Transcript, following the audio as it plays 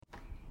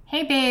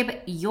Hey babe,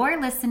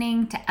 you're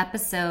listening to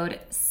episode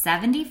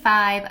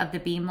 75 of the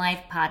Beam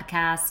Life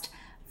podcast,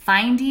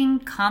 Finding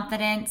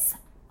Confidence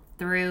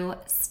Through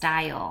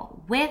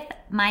Style, with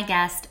my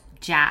guest,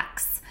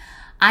 Jax.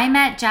 I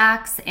met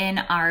Jax in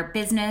our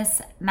business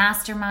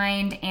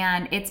mastermind,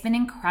 and it's been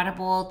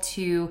incredible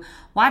to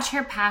watch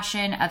her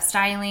passion of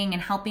styling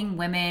and helping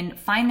women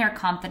find their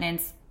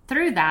confidence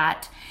through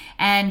that,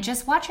 and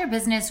just watch her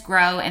business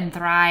grow and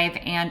thrive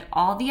and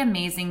all the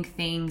amazing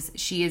things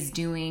she is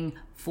doing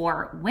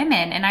for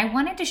women. And I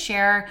wanted to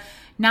share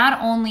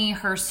not only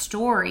her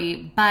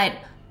story, but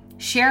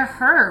share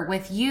her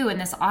with you in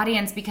this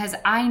audience, because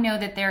I know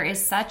that there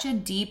is such a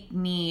deep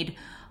need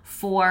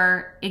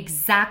for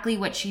exactly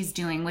what she's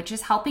doing, which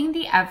is helping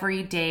the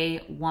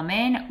everyday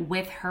woman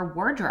with her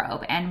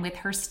wardrobe and with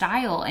her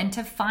style and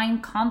to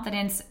find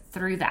confidence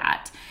through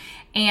that.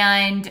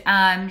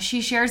 And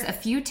she shares a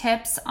few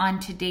tips on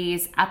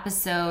today's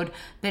episode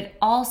that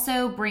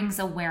also brings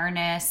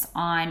awareness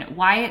on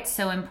why it's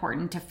so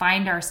important to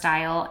find our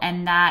style,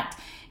 and that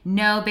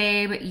no,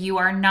 babe, you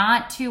are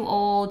not too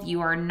old,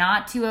 you are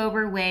not too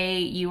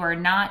overweight, you are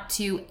not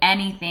too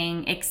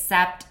anything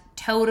except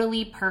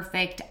totally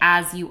perfect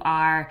as you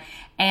are.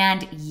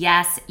 And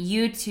yes,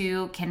 you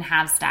too can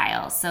have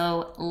style.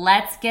 So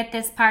let's get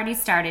this party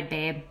started,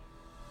 babe.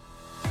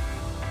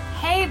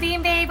 Hey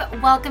Beam Babe,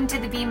 welcome to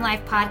the Beam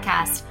Life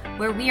podcast,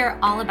 where we are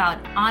all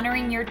about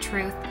honoring your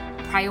truth,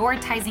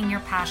 prioritizing your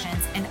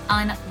passions, and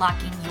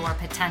unlocking your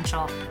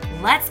potential.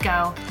 Let's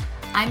go.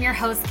 I'm your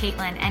host,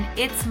 Caitlin, and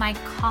it's my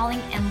calling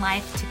in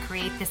life to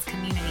create this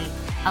community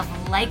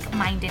of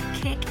like-minded,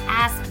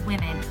 kick-ass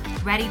women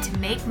ready to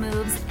make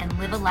moves and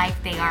live a life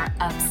they are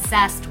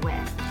obsessed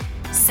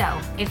with. So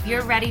if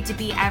you're ready to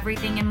be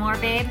everything and more,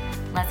 babe,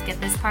 let's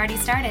get this party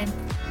started.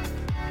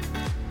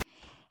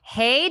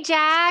 Hey,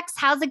 Jax,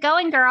 how's it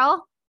going,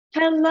 girl?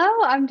 Hello,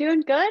 I'm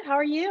doing good. How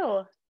are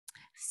you?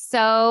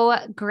 So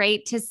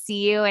great to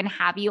see you and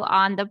have you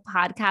on the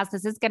podcast.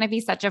 This is going to be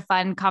such a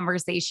fun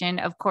conversation.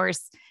 Of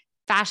course,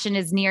 fashion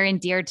is near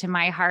and dear to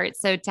my heart.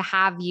 So to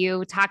have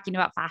you talking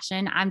about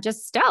fashion, I'm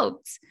just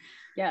stoked.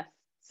 Yes,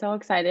 so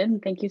excited.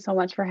 And thank you so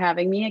much for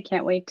having me. I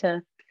can't wait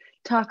to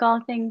talk all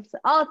things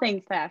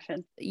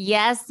fashion.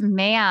 Yes,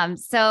 ma'am.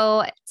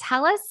 So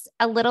tell us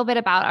a little bit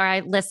about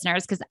our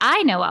listeners, because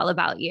I know all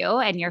about you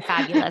and your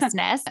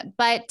fabulousness,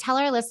 but tell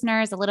our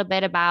listeners a little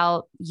bit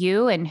about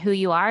you and who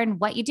you are and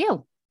what you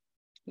do.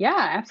 Yeah,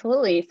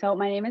 absolutely. So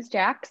my name is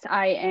Jax.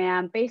 I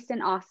am based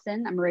in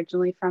Austin. I'm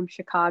originally from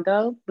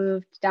Chicago,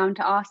 moved down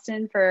to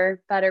Austin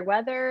for better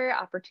weather,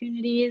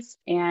 opportunities,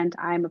 and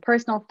I'm a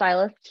personal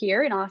stylist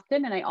here in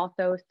Austin, and I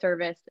also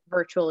service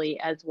virtually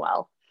as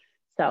well.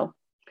 So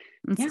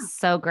it's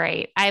so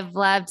great. I've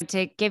loved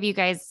to give you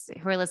guys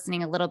who are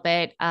listening a little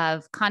bit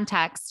of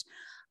context.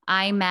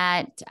 I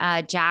met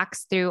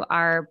Jax through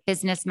our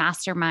business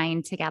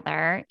mastermind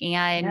together,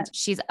 and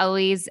she's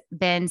always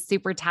been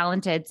super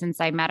talented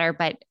since I met her,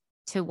 but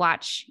to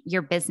watch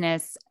your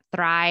business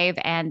thrive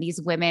and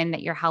these women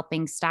that you're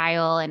helping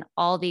style and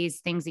all these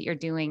things that you're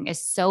doing is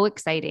so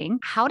exciting.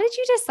 How did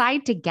you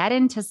decide to get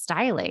into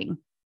styling?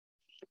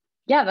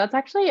 Yeah, that's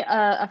actually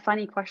a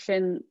funny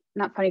question.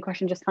 Not funny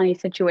question, just funny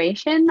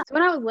situation. So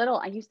when I was little,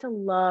 I used to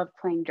love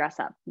playing dress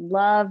up.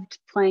 Loved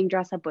playing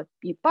dress up with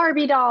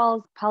Barbie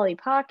dolls, Polly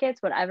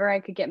Pockets, whatever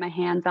I could get my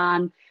hands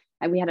on.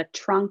 And we had a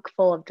trunk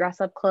full of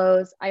dress up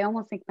clothes. I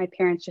almost think my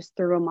parents just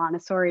threw a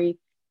Montessori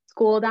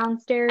school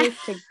downstairs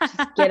to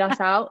just get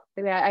us out.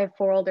 I have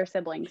 4 older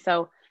siblings,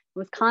 so I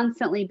was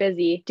constantly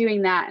busy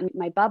doing that. And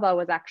my bubba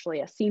was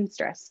actually a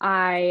seamstress.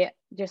 I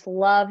just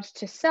loved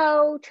to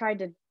sew, tried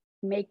to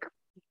make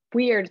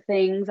weird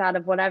things out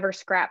of whatever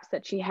scraps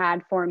that she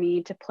had for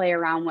me to play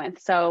around with.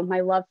 So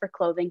my love for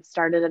clothing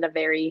started at a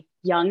very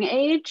young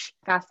age.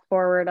 Fast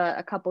forward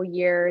a couple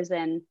years,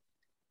 and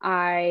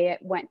I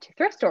went to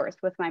thrift stores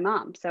with my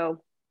mom.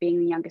 So being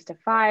the youngest of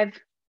 5,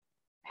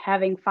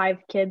 having 5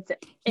 kids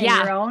in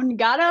your own,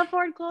 gotta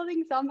afford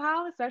clothing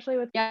somehow, especially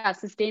with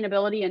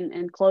sustainability,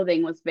 and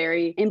clothing was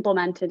very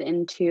implemented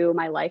into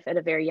my life at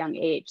a very young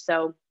age.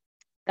 So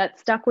that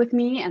stuck with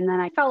me. And then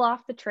I fell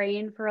off the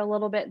train for a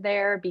little bit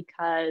there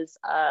because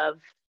of,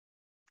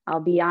 I'll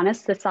be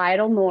honest,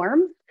 societal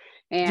norms.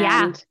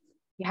 And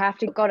you have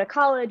to go to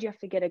college, you have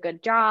to get a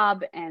good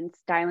job, and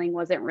styling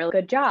wasn't really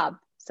a good job.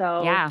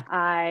 So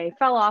I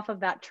fell off of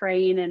that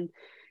train and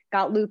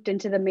got looped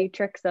into the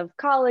matrix of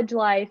college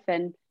life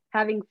and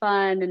having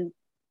fun and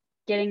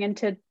getting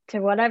into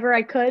whatever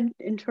I could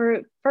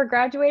for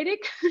graduating.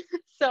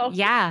 So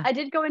I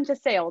did go into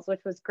sales,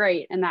 which was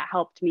great, and that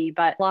helped me,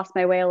 but lost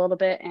my way a little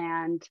bit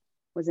and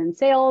was in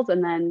sales,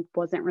 and then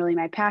wasn't really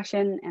my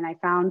passion, and I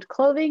found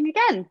clothing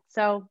again.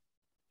 So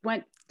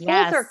went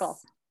full circle.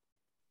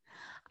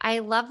 I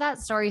love that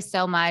story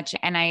so much,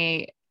 and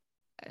I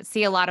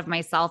see a lot of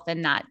myself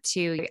in that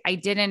too. I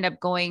did end up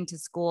going to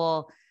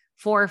school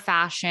for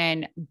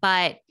fashion,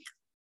 but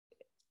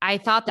I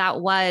thought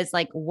that was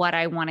like what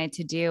I wanted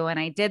to do. And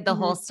I did the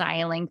whole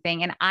styling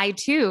thing. And I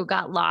too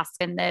got lost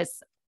in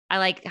this I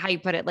like how you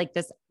put it, like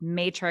this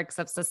matrix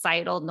of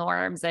societal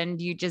norms,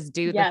 and you just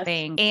do the Yes.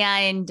 thing.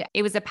 And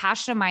it was a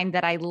passion of mine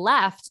that I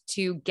left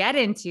to get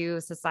into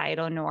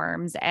societal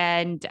norms.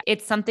 And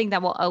it's something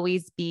that will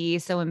always be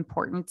so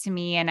important to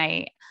me. And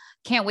I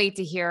can't wait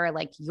to hear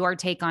like your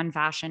take on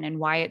fashion and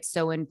why it's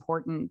so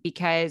important,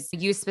 because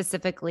you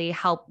specifically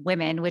help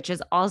women, which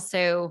is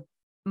also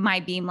my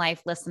Beam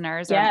Life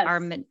listeners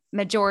are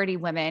majority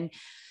women.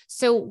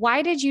 So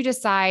why did you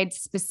decide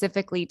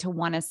specifically to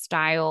want to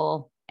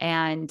style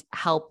and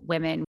help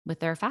women with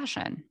their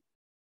fashion?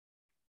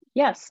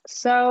 Yes.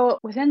 So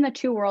within the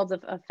two worlds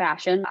of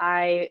fashion,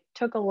 I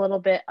took a little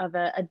bit of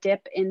a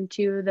dip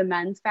into the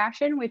men's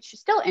fashion, which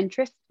still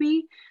interests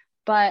me.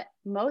 But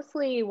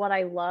mostly what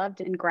I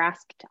loved and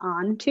grasped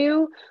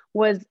onto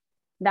was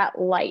that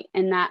light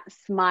and that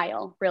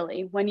smile,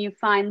 really. When you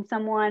find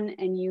someone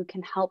and you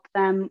can help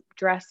them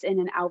dress in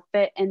an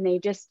outfit and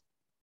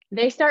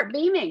they start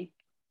beaming.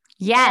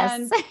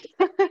 Yes.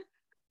 And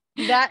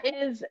that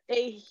is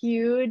a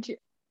huge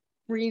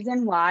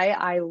reason why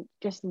I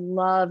just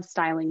love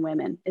styling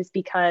women, is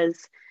because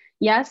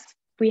yes,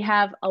 we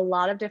have a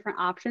lot of different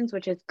options,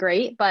 which is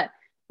great. But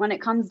when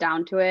it comes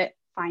down to it,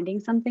 finding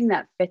something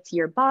that fits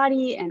your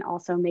body and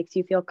also makes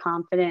you feel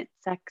confident,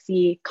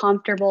 sexy,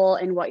 comfortable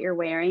in what you're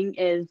wearing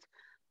is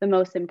the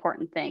most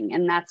important thing.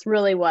 And that's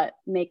really what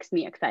makes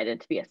me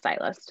excited to be a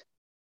stylist.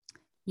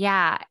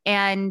 Yeah.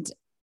 And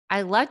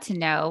I love to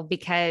know,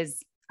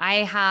 because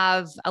I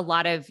have a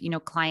lot of,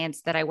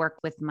 clients that I work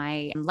with,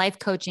 my life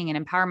coaching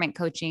and empowerment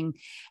coaching.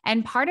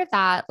 And part of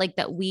that, like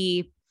that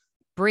we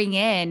bring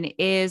in,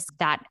 is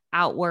that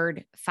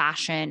outward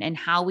fashion, and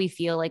how we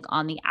feel like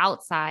on the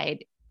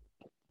outside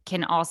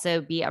can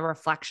also be a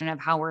reflection of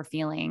how we're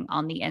feeling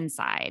on the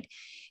inside.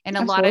 And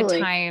a lot of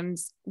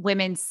times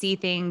women see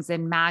things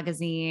in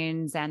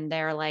magazines and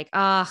they're like,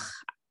 oh,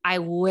 I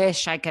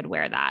wish I could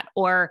wear that,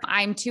 or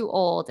I'm too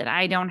old and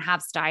I don't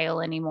have style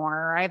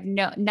anymore, or I have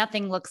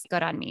nothing looks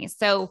good on me.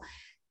 So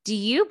do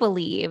you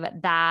believe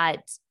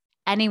that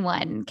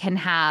anyone can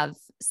have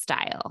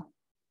style?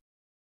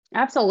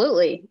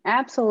 Absolutely.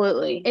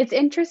 Absolutely. It's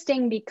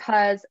interesting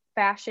because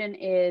fashion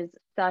is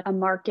such a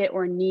market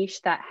or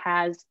niche that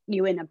has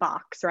you in a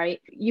box, right?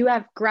 You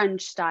have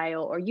grunge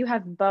style, or you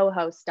have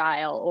boho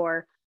style,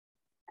 or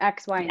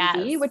X, Y,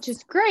 and Z, which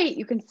is great.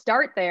 You can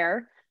start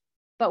there.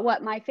 But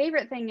what my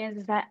favorite thing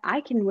is that I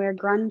can wear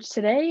grunge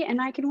today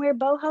and I can wear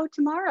boho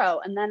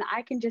tomorrow. And then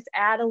I can just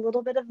add a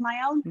little bit of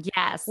my own.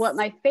 Yes. What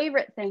my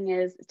favorite thing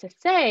is to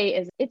say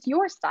is it's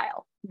your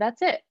style.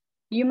 That's it.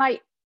 You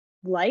might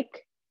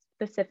like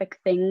specific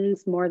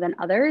things more than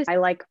others. I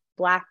like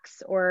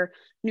blacks or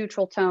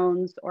neutral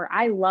tones, or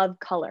I love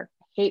color.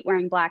 Hate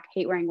wearing black,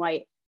 hate wearing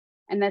white.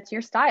 And that's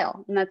your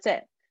style. And that's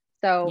it.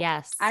 So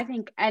yes, I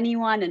think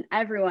anyone and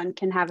everyone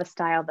can have a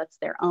style that's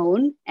their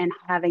own, and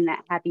having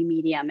that happy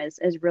medium is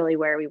really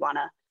where we want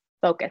to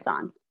focus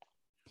on.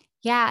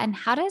 Yeah. And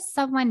how does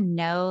someone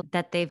know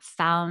that they've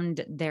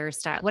found their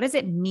style? What does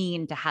it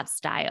mean to have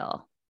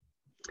style?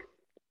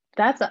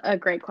 That's a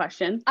great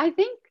question. I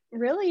think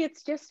really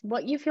it's just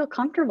what you feel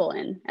comfortable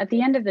in at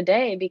the end of the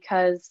day,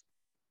 because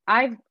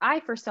I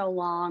for so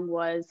long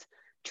was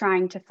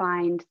trying to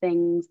find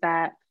things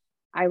that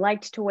I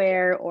liked to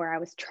wear, or I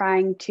was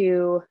trying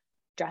to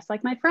dress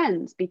like my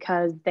friends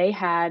because they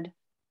had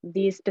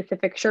these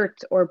specific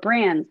shirts or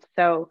brands.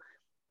 So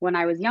when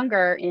I was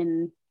younger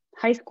in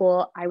high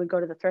school, I would go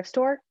to the thrift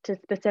store to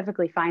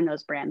specifically find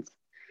those brands.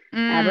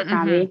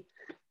 Abercrombie,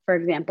 for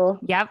example.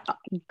 Yep.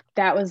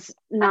 That was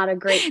not a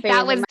great phase.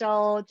 That was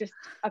still just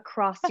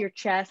across your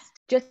chest.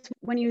 Just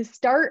when you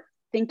start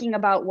thinking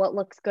about what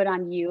looks good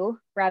on you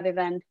rather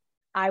than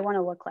I want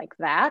to look like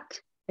that,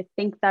 I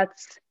think that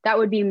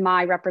would be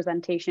my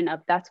representation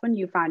of that's when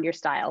you found your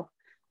style.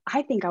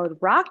 I think I would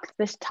rock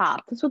this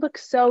top. This would look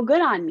so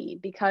good on me,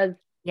 because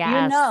you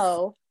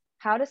know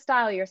how to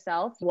style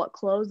yourself, what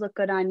clothes look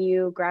good on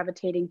you,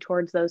 gravitating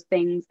towards those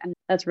things. And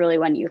that's really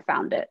when you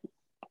found it.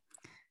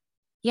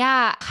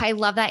 Yeah, I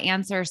love that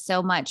answer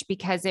so much,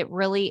 because it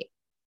really,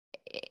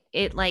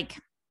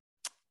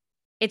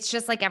 it's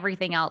just like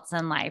everything else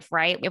in life,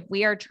 right? If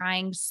we are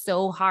trying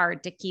so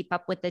hard to keep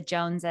up with the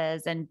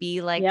Joneses and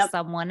be like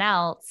someone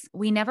else,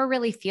 we never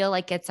really feel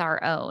like it's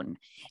our own.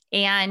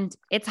 And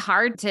it's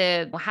hard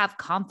to have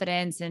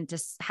confidence and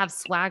to have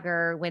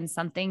swagger when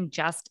something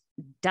just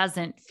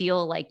doesn't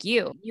feel like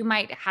you. You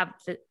might have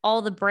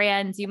all the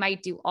brands, you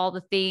might do all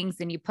the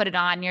things, and you put it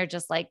on, you're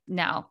just like,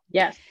 no.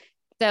 Yes.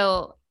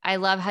 So I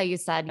love how you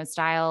said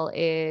style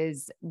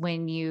is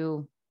when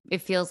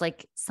it feels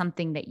like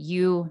something that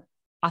you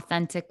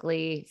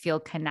authentically feel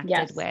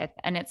connected with,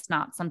 and it's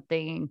not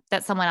something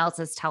that someone else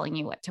is telling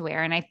you what to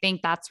wear. And I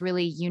think that's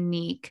really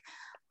unique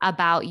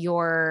about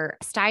your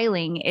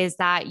styling, is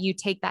that you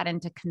take that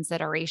into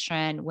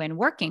consideration when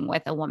working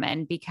with a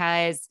woman,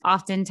 because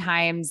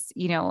oftentimes,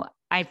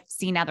 I've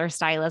seen other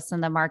stylists in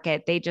the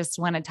market, they just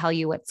want to tell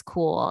you what's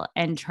cool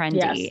and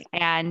trendy.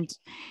 And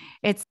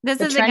this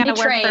isn't going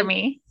to work for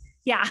me.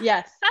 Yeah.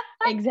 Yes,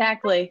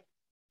 exactly.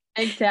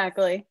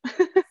 Exactly.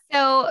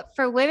 So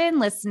for women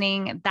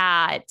listening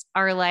that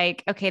are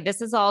like, okay,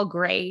 this is all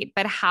great,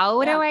 but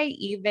how do Yeah. I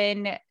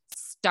even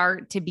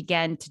start to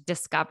begin to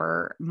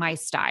discover my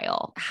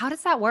style? How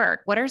does that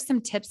work? What are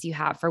some tips you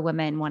have for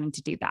women wanting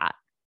to do that?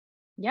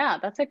 Yeah,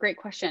 that's a great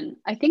question.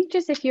 I think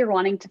just if you're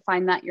wanting to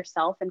find that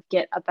yourself and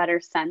get a better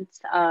sense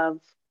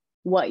of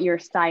what your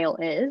style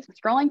is,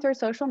 scrolling through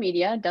social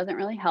media doesn't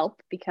really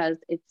help because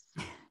it's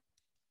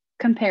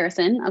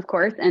comparison, of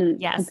course,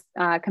 and Yes.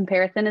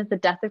 comparison is the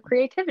death of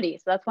creativity.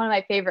 So that's one of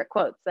my favorite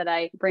quotes that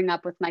I bring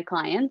up with my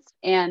clients.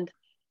 And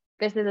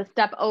this is a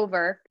step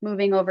over,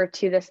 moving over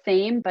to the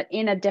same, but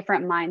in a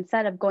different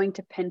mindset of going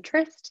to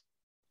Pinterest,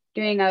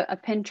 doing a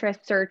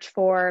Pinterest search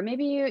for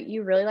maybe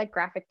you really like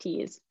graphic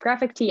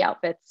tee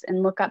outfits,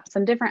 and look up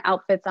some different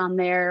outfits on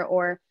there,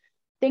 or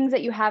things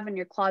that you have in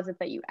your closet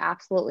that you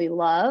absolutely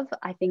love.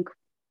 I think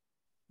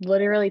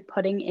literally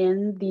putting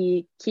in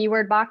the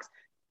keyword box,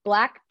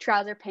 black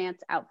trouser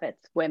pants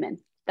outfits, women.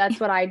 That's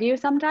what I do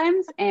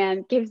sometimes,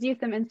 and gives you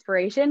some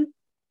inspiration.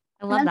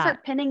 I And love then that.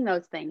 start pinning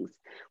those things.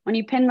 When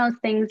you pin those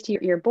things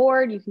to your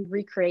board, you can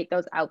recreate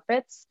those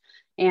outfits.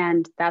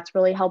 And that's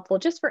really helpful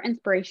just for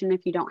inspiration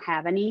if you don't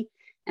have any.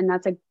 And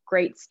that's a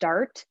great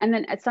start. And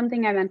then it's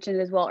something I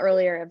mentioned as well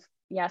earlier of,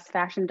 yes,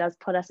 fashion does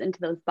put us into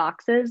those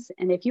boxes.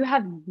 And if you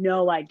have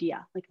no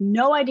idea, like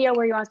no idea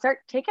where you want to start,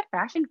 take a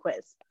fashion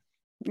quiz,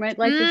 right?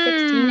 Like you're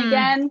 16 Mm,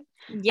 again.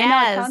 I know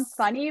it sounds yes.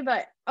 funny,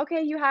 but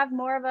okay, you have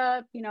more of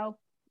a,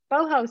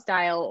 boho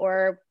style,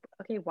 or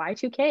okay,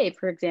 Y2K,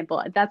 for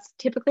example. That's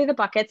typically the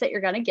buckets that you're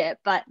going to get,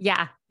 but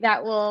Yeah.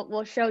 that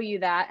will show you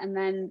that. And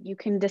then you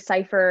can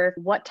decipher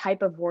what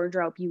type of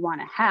wardrobe you want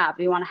to have.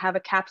 You want to have a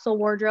capsule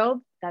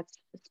wardrobe. That's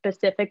a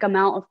specific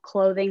amount of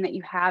clothing that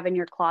you have in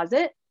your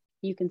closet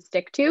you can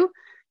stick to.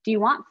 Do you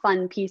want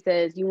fun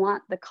pieces? You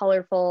want the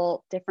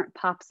colorful, different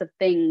pops of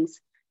things.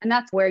 And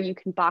that's where you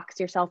can box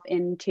yourself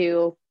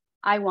into,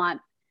 I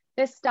want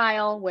this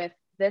style with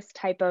this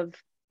type of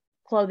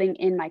clothing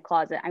in my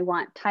closet. I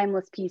want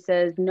timeless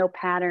pieces, no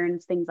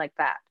patterns, things like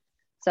that.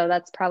 So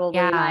that's probably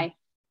Yeah.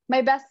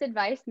 my best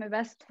advice, my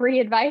best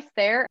free advice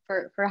there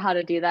for how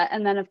to do that.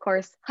 And then of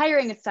course,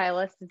 hiring a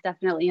stylist is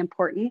definitely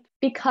important,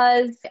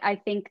 because I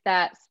think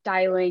that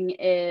styling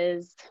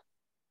is,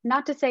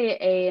 not to say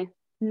a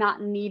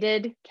not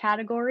needed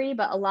category,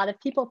 but a lot of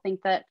people think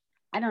that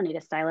I don't need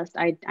a stylist.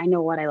 I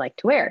know what I like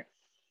to wear.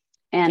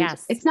 And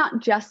Yes. it's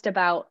not just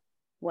about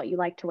what you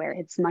like to wear.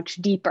 It's much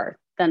deeper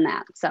than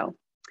that. So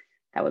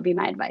that would be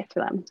my advice for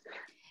them.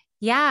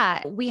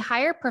 Yeah, we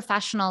hire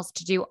professionals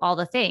to do all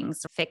the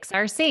things, fix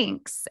our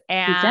sinks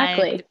and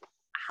Exactly.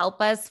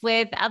 help us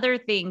with other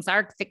things,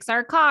 fix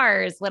our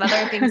cars, what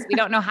other things we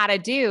don't know how to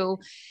do.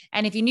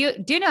 And if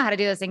do know how to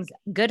do those things,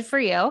 good for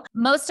you.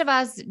 Most of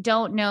us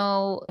don't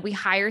know. We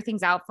hire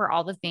things out for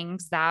all the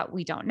things that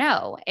we don't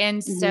know.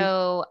 And Hmm.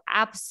 so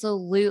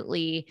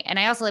absolutely. And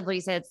I also like what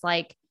you said. It's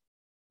like,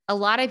 a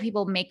lot of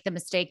people make the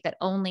mistake that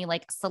only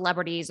like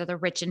celebrities or the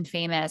rich and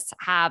famous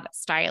have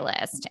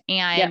stylists.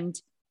 Yep.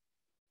 And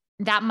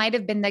that might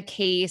have been the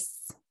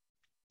case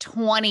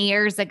 20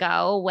 years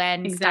ago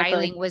when Exactly.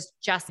 styling was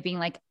just being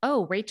like,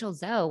 oh, Rachel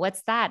Zoe,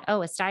 what's that?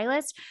 Oh, a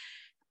stylist?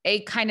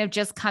 It kind of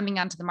just coming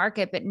onto the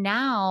market. But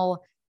now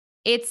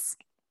it's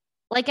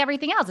like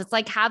everything else. It's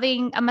like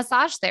having a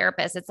massage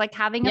therapist. It's like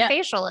having a Yep.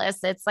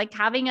 facialist. It's like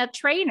having a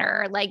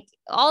trainer, like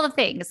all the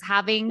things,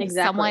 having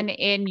someone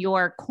Exactly. in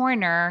your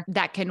corner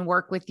that can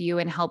work with you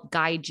and help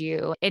guide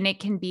you. And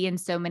it can be in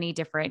so many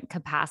different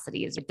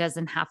capacities. It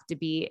doesn't have to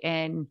be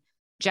in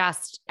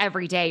just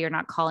every day. You're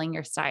not calling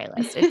your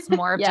stylist. It's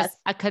more of Yes. just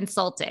a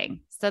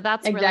consulting. So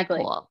that's really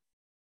Exactly. cool.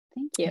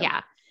 Thank you.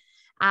 Yeah,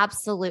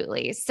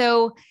 absolutely.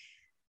 So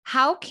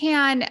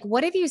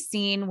what have you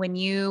seen when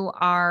you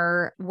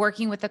are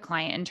working with a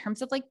client in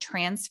terms of like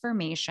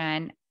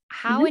transformation?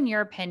 How, Hmm. in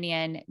your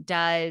opinion,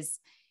 does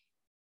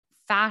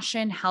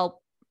fashion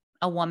help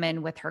a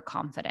woman with her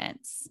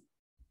confidence?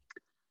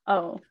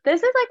 Oh,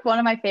 this is like one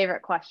of my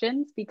favorite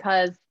questions,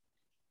 because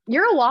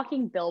you're a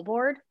walking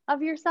billboard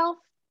of yourself.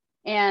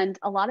 And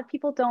a lot of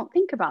people don't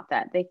think about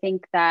that. They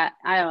think that,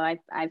 I don't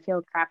know, I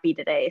feel crappy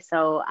today,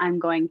 so I'm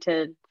going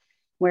to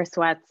wear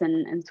sweats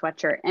and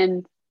sweatshirt.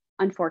 And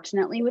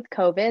unfortunately, with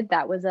COVID,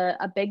 that was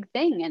a big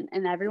thing.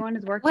 And everyone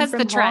is working Was the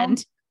from home.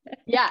 trend?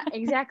 Yeah,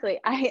 exactly.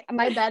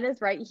 My bed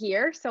is right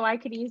here, so I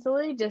could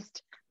easily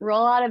just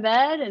roll out of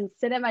bed and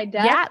sit at my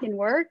desk Yeah. and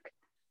work.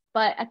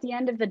 But at the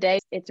end of the day,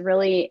 it's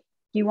really,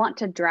 you want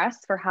to dress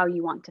for how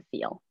you want to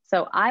feel.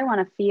 So I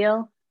want to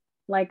feel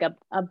like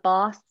a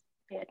boss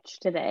bitch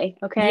today.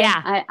 Okay.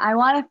 Yeah. I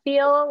want to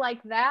feel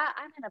like that.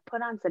 I'm going to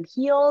put on some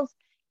heels.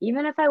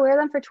 Even if I wear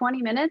them for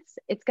 20 minutes,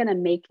 it's going to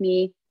make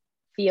me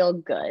feel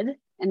good.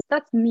 And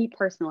that's me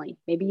personally.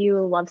 Maybe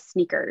you love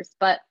sneakers,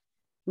 but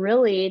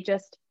really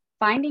just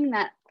finding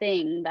that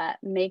thing that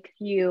makes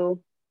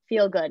you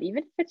feel good, even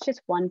if it's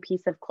just one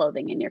piece of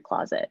clothing in your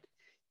closet.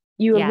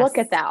 You look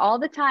at Yes. that all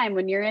the time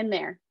when you're in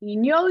there. You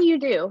know you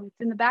do.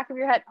 It's in the back of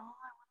your head. Oh,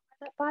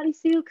 I want to wear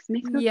that bodysuit because it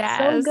makes me look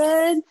so Yes.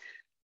 good.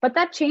 But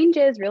that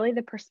changes really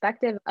the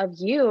perspective of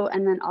you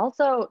and then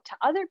also to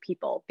other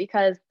people,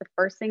 because the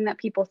first thing that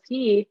people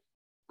see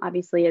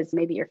obviously is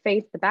maybe your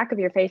face, the back of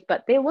your face,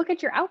 but they look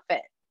at your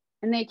outfit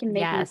and they can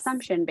make an Yes.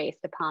 assumption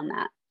based upon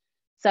that.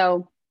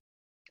 So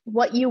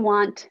what you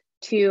want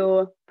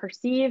to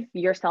perceive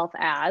yourself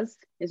as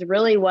is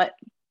really what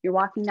you're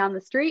walking down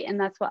the street, and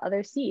that's what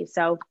others see.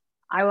 So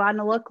I want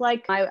to look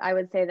like, I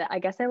would say that I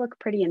guess I look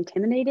pretty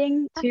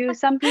intimidating to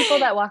some people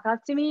that walk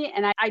up to me,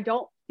 and I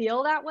don't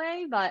feel that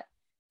way, but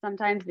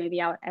sometimes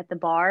maybe out at the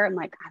bar, I'm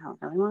like, I don't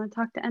really want to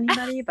talk to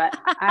anybody, but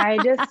I'm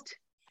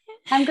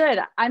good.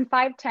 I'm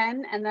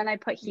 5'10" and then I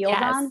put heels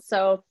Yes. on.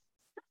 So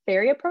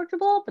very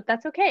approachable, but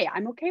that's okay.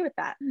 I'm okay with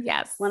that.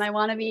 Yes. When I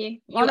want to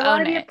be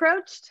it.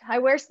 approached, I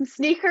wear some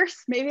sneakers,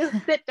 maybe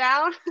sit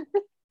down.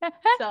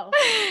 So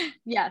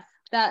yes,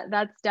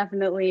 that's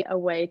definitely a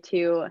way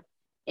to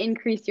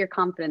increase your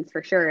confidence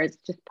for sure. It's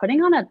just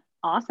putting on an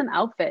awesome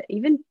outfit,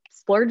 even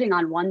splurging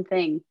on one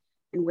thing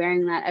and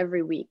wearing that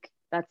every week.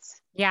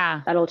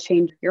 That'll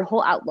change your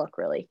whole outlook,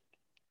 really.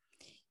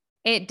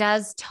 It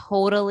does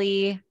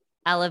totally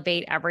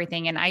elevate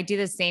everything. And I do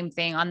the same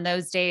thing on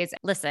those days.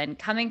 Listen,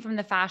 coming from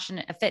the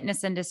fashion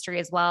fitness industry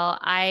as well,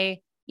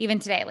 even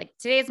today, like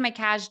today is my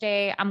cash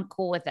day. I'm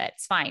cool with it.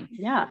 It's fine.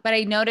 Yeah. But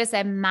I notice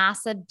a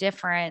massive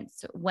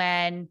difference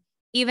when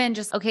even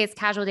just, okay, it's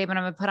casual day, but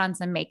I'm going to put on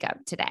some makeup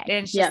today.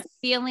 And it's just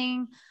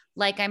feeling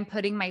like I'm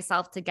putting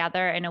myself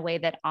together in a way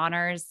that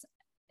honors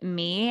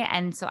me.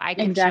 And so I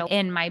can show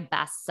in my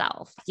best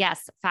self.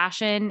 Yes.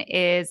 Fashion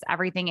is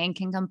everything and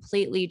can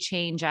completely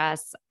change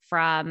us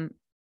from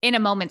in a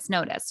moment's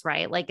notice,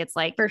 right? Like, it's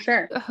like, for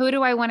sure, who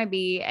do I want to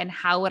be and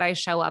how would I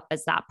show up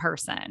as that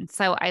person?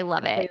 So I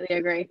love it. Completely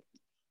agree.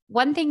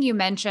 One thing you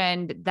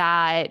mentioned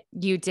that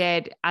you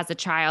did as a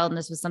child, and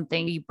this was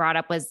something you brought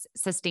up, was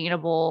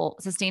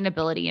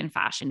sustainability in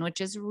fashion,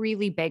 which is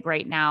really big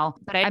right now.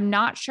 But I'm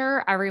not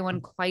sure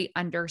everyone quite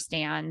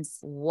understands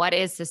what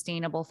is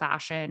sustainable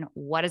fashion.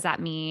 What does that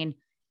mean?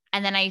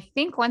 And then I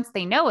think once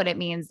they know what it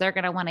means, they're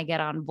going to want to get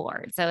on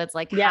board. So it's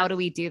like, how do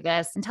we do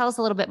this? And tell us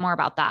a little bit more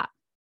about that.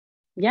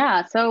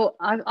 Yeah, so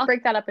I'll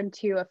break that up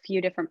into a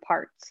few different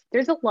parts.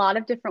 There's a lot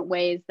of different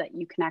ways that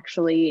you can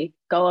actually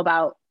go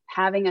about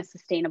having a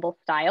sustainable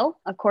style.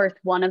 Of course,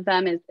 one of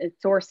them is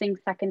sourcing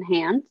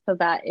secondhand. So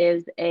that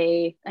is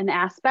an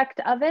aspect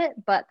of it,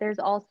 but there's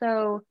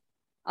also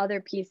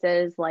other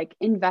pieces like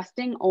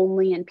investing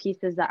only in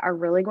pieces that are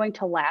really going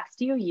to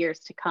last you years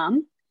to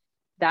come.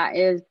 That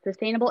is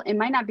sustainable. It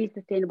might not be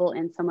sustainable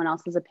in someone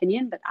else's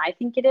opinion, but I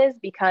think it is,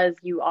 because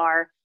you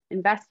are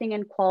investing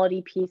in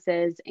quality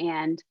pieces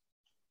and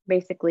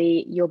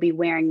basically you'll be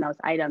wearing those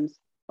items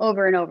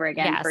over and over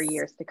again for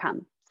years to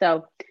come.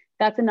 So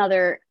that's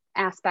another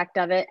aspect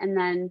of it. And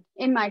then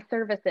in my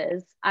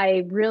services,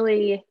 I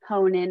really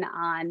hone in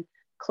on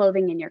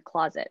clothing in your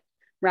closet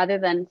rather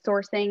than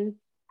sourcing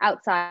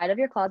outside of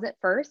your closet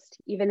first.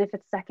 Even if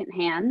it's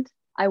secondhand,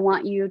 I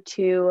want you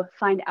to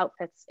find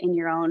outfits in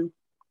your own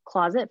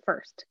closet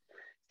first.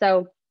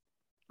 So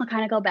I'll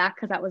kind of go back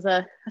because that was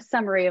a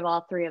summary of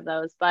all three of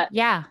those. But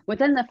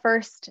within the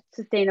first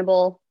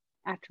sustainable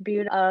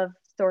attribute of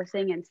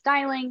sourcing and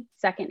styling,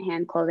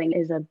 secondhand clothing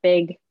is a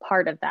big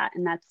part of that.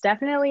 And that's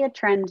definitely a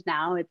trend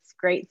now. It's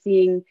great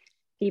seeing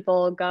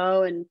people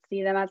go and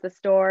see them at the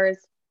stores.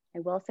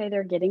 I will say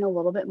they're getting a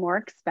little bit more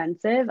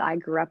expensive. I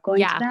grew up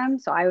going to them.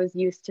 So I was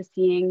used to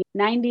seeing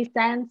 90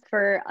 cents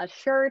for a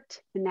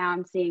shirt, and now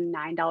I'm seeing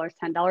 $9,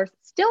 $10.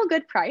 Still a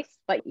good price,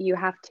 but you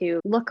have to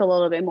look a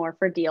little bit more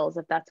for deals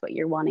if that's what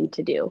you're wanting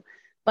to do.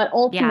 But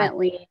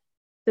ultimately,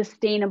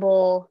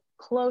 sustainable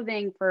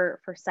clothing for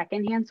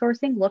secondhand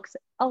sourcing looks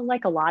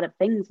like a lot of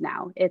things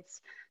now.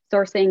 It's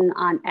sourcing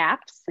on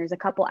apps. There's a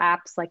couple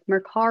apps like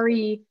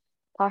Mercari,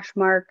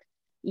 Poshmark,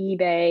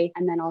 eBay,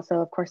 and then also,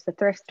 of course, the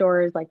thrift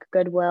stores like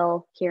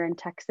Goodwill here in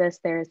Texas.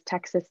 There's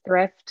Texas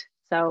Thrift.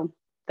 So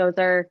those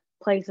are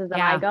places that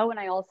I go, and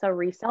I also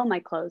resell my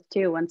clothes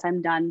too once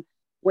I'm done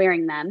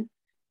wearing them,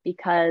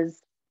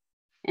 because,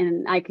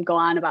 and I could go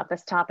on about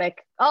this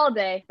topic all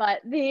day,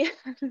 but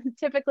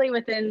typically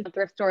within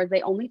thrift stores,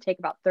 they only take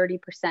about 30%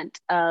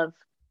 of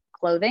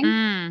clothing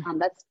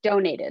that's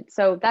donated.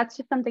 So that's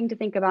just something to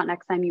think about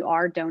next time you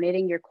are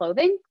donating your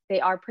clothing.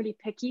 They are pretty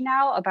picky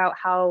now about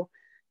how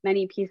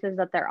many pieces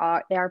that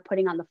they are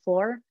putting on the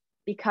floor,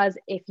 because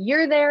if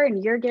you're there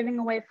and you're giving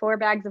away 4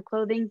 bags of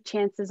clothing,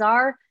 chances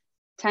are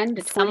 10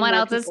 to 20 someone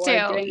else is too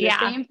doing the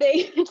same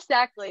thing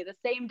exactly the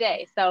same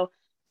day. So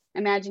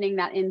imagining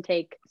that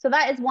intake. So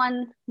that is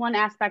one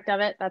aspect of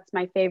it. That's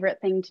my favorite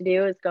thing to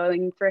do, is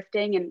going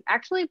thrifting. And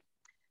actually,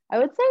 I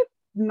would say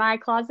my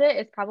closet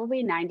is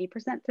probably 90%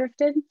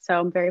 thrifted. So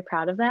I'm very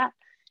proud of that.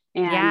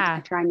 And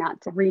I try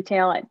not to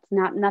retail. It's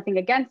nothing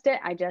against it.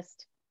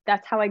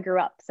 That's how I grew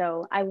up.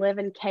 So I live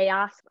in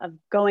chaos of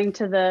going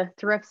to the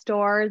thrift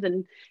stores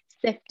and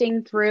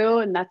sifting through,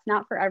 and that's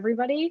not for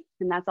everybody.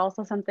 And that's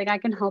also something I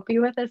can help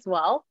you with as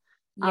well.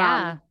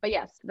 But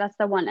yes, that's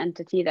the one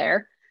entity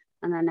there.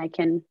 And then I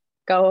can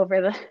go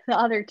over the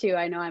other two.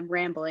 I know I'm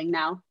rambling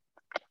now.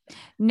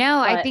 No,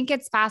 I But think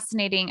it's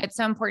fascinating. It's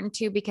so important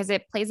too, because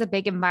it plays a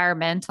big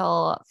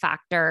environmental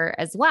factor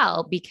as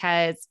well,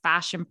 because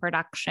fashion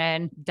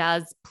production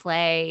does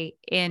play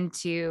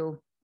into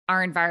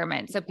our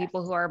environment. So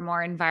people who are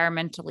more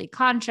environmentally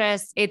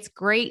conscious, it's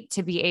great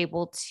to be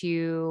able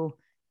to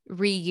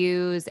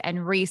reuse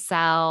and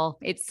resell.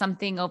 It's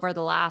something over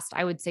the last,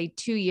 I would say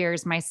 2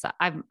 years,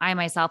 I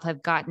myself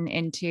have gotten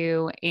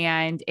into,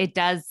 and it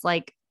does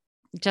like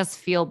just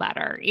feel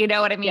better. You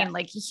know what I mean? yes.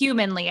 Like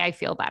humanly, I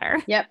feel better.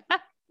 Yep.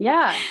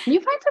 Yeah. You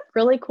find some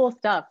really cool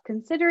stuff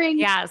considering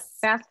Yes.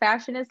 fast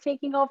fashion is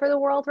taking over the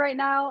world right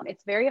now.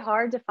 It's very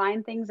hard to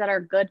find things that are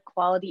good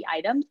quality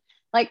items.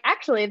 Like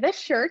actually, this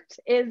shirt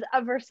is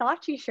a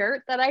Versace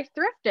shirt that I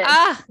thrifted.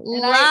 Ah,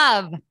 And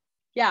love.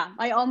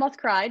 I almost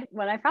cried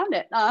when I found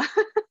it.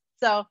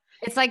 So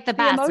It's like the the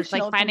best. It's like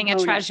emotional finding a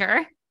component.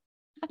 treasure.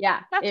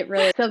 Yeah, it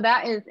really. So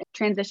that is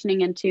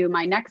transitioning into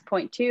my next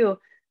point too.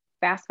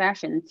 Fast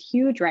fashion is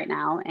huge right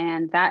now,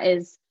 and that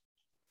is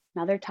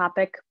another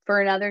topic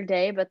for another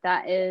day, but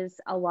that is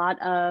a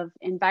lot of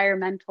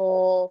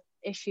environmental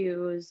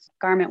issues,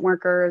 garment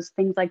workers,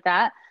 things like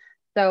that.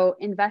 So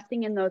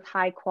investing in those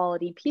high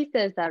quality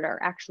pieces that are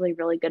actually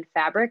really good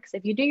fabrics.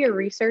 If you do your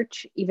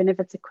research, even if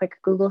it's a quick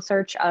Google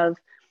search of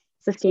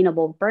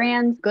sustainable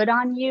brands, Good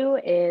On You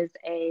is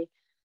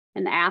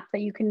an app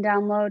that you can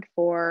download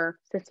for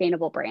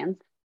sustainable brands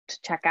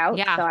to check out.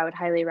 Yeah. So I would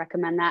highly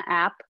recommend that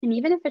app. And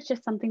even if it's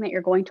just something that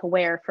you're going to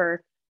wear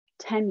for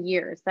 10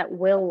 years, that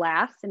will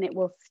last and it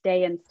will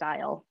stay in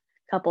style.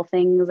 A couple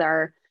things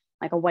are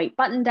like a white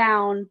button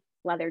down,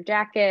 leather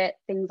jacket,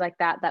 things like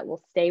that that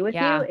will stay with you.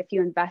 Yeah. If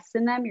you invest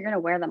in them, you're going to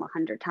wear them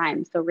 100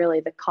 times. So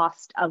really the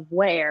cost of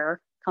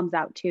wear comes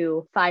out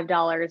to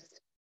 $5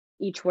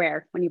 each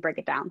wear when you break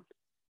it down.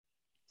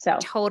 So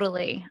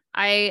Totally.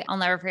 I'll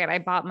never forget. I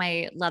bought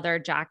my leather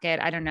jacket.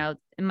 I don't know.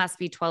 It must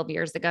be 12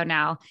 years ago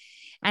now.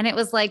 And it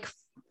was like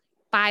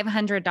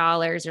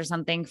 $500 or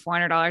something,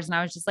 $400. And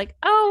I was just like,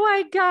 oh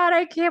my God,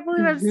 I can't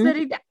believe I'm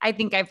spending that. I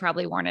think I've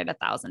probably worn it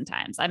 1,000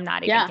 times. I'm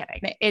not even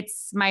kidding.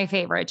 It's my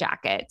favorite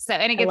jacket. So,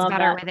 and it gets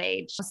better with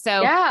age.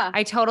 So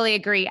I totally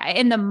agree.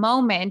 In the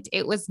moment,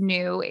 it was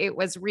new, it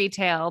was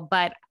retail,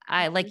 but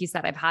like you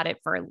said, I've had it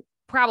for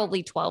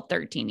probably 12,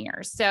 13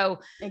 years. So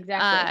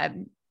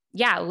exactly.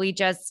 Yeah,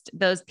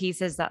 those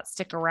pieces that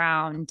stick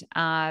around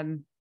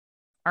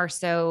are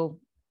so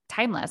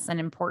timeless and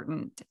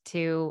important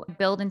to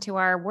build into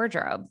our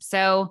wardrobe.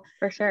 So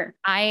for sure.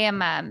 I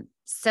am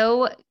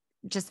so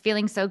just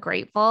feeling so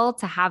grateful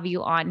to have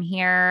you on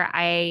here.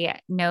 I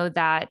know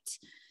that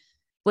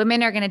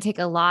women are going to take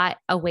a lot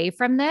away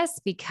from this,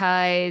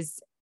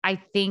 because I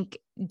think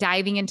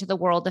diving into the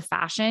world of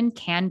fashion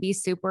can be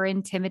super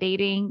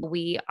intimidating.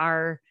 We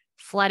are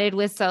flooded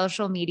with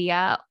social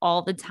media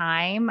all the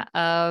time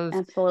of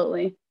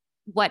absolutely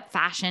what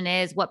fashion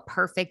is, what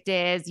perfect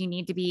is. You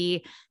need to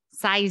be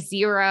size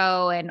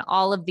 0 and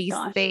all of these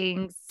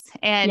things.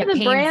 And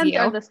the brands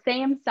are the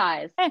same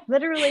size.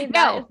 Literally,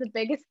 that is the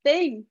biggest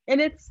thing.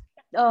 And it's,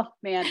 oh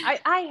man,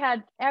 I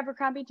had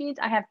Abercrombie jeans.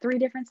 I have 3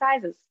 different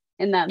sizes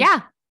in them.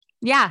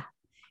 Yeah.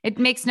 It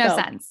makes no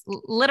sense.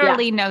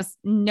 Literally no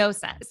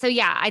sense. So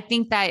yeah, I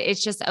think that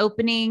it's just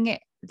opening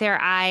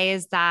their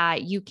eyes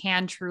that you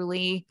can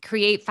truly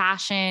create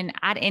fashion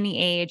at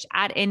any age,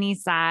 at any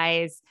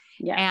size,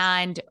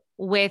 and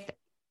with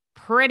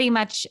pretty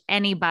much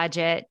any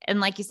budget. And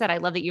like you said, I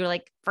love that you were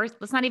like, first,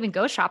 let's not even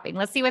go shopping.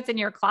 Let's see what's in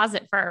your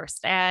closet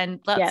first. And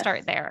let's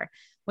start there,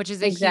 which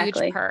is a huge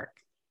perk.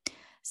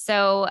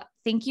 So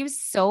thank you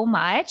so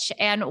much.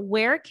 And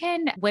where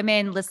can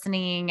women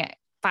listening,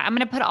 I'm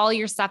going to put all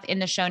your stuff in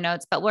the show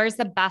notes, but where's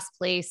the best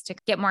place to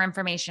get more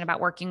information about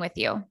working with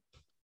you?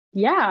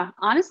 Yeah,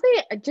 honestly,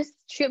 just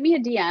shoot me a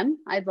DM.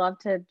 I'd love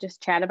to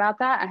just chat about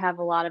that. I have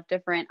a lot of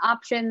different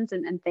options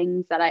and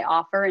things that I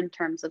offer in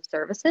terms of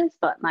services,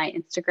 but my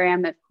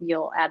Instagram, if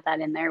you'll add that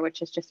in there,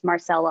 which is just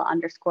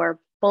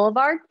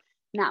Marcella_Boulevard,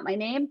 not my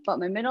name, but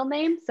my middle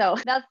name. So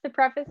that's to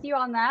preface you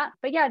on that.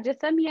 But yeah,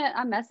 just send me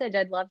a message.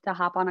 I'd love to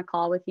hop on a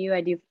call with you. I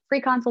do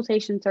free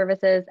consultation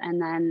services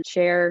and then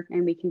share,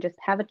 and we can just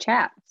have a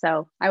chat.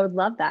 So I would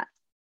love that.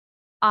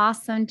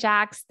 Awesome,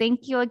 Jax.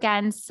 Thank you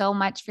again so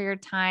much for your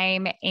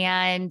time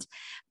and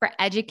for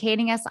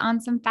educating us on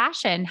some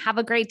fashion. Have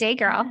a great day,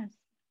 girl. Yes.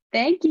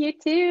 Thank you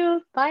too.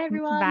 Bye,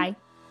 everyone. Bye.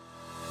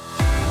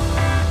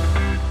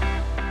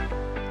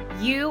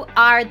 You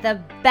are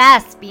the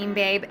best, Beam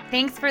Babe.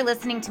 Thanks for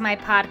listening to my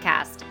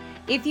podcast.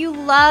 If you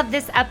love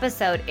this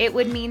episode, it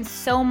would mean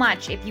so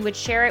much if you would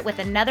share it with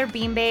another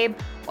Beam Babe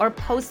or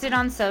post it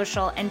on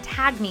social and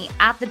tag me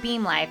at The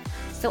Beam Life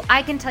so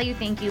I can tell you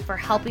thank you for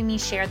helping me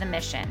share the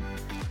mission.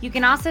 You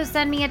can also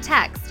send me a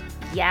text,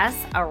 yes,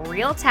 a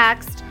real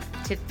text,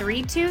 to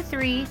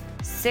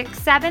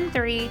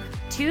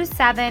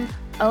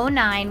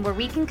 323-673-2709 where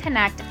we can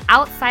connect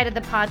outside of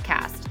the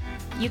podcast.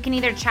 You can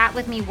either chat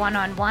with me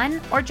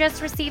one-on-one or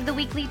just receive the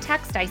weekly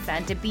text I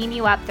send to beam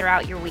you up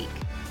throughout your week.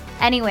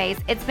 Anyways,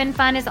 it's been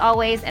fun as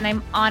always, and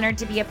I'm honored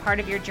to be a part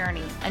of your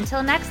journey.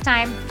 Until next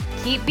time,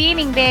 keep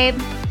beaming,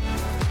 babe.